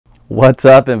What's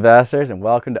up, investors, and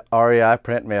welcome to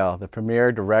REIPrintMail, the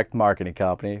premier direct marketing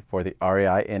company for the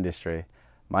REI industry.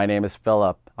 My name is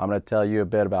Phillip. I'm going to tell you a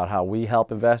bit about how we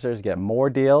help investors get more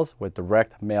deals with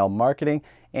direct mail marketing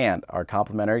and our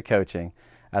complimentary coaching.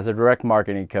 As a direct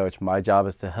marketing coach, my job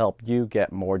is to help you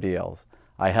get more deals.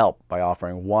 I help by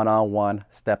offering one-on-one,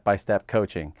 step-by-step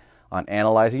coaching on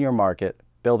analyzing your market,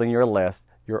 building your list,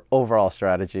 your overall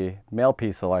strategy, mail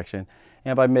piece selection,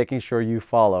 and by making sure you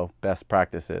follow best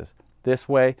practices. This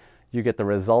way, you get the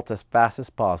results as fast as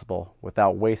possible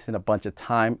without wasting a bunch of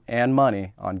time and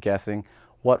money on guessing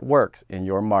what works in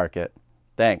your market.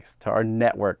 Thanks to our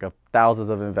network of thousands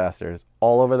of investors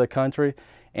all over the country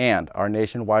and our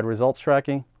nationwide results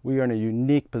tracking, we are in a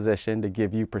unique position to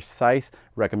give you precise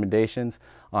recommendations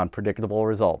on predictable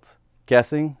results.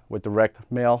 Guessing with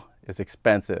direct mail is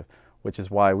expensive, which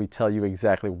is why we tell you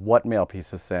exactly what mail piece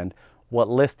to send, what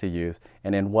list to use,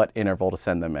 and in what interval to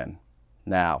send them in.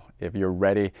 Now, if you're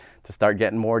ready to start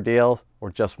getting more deals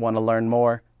or just want to learn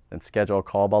more, then schedule a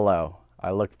call below.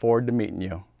 I look forward to meeting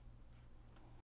you.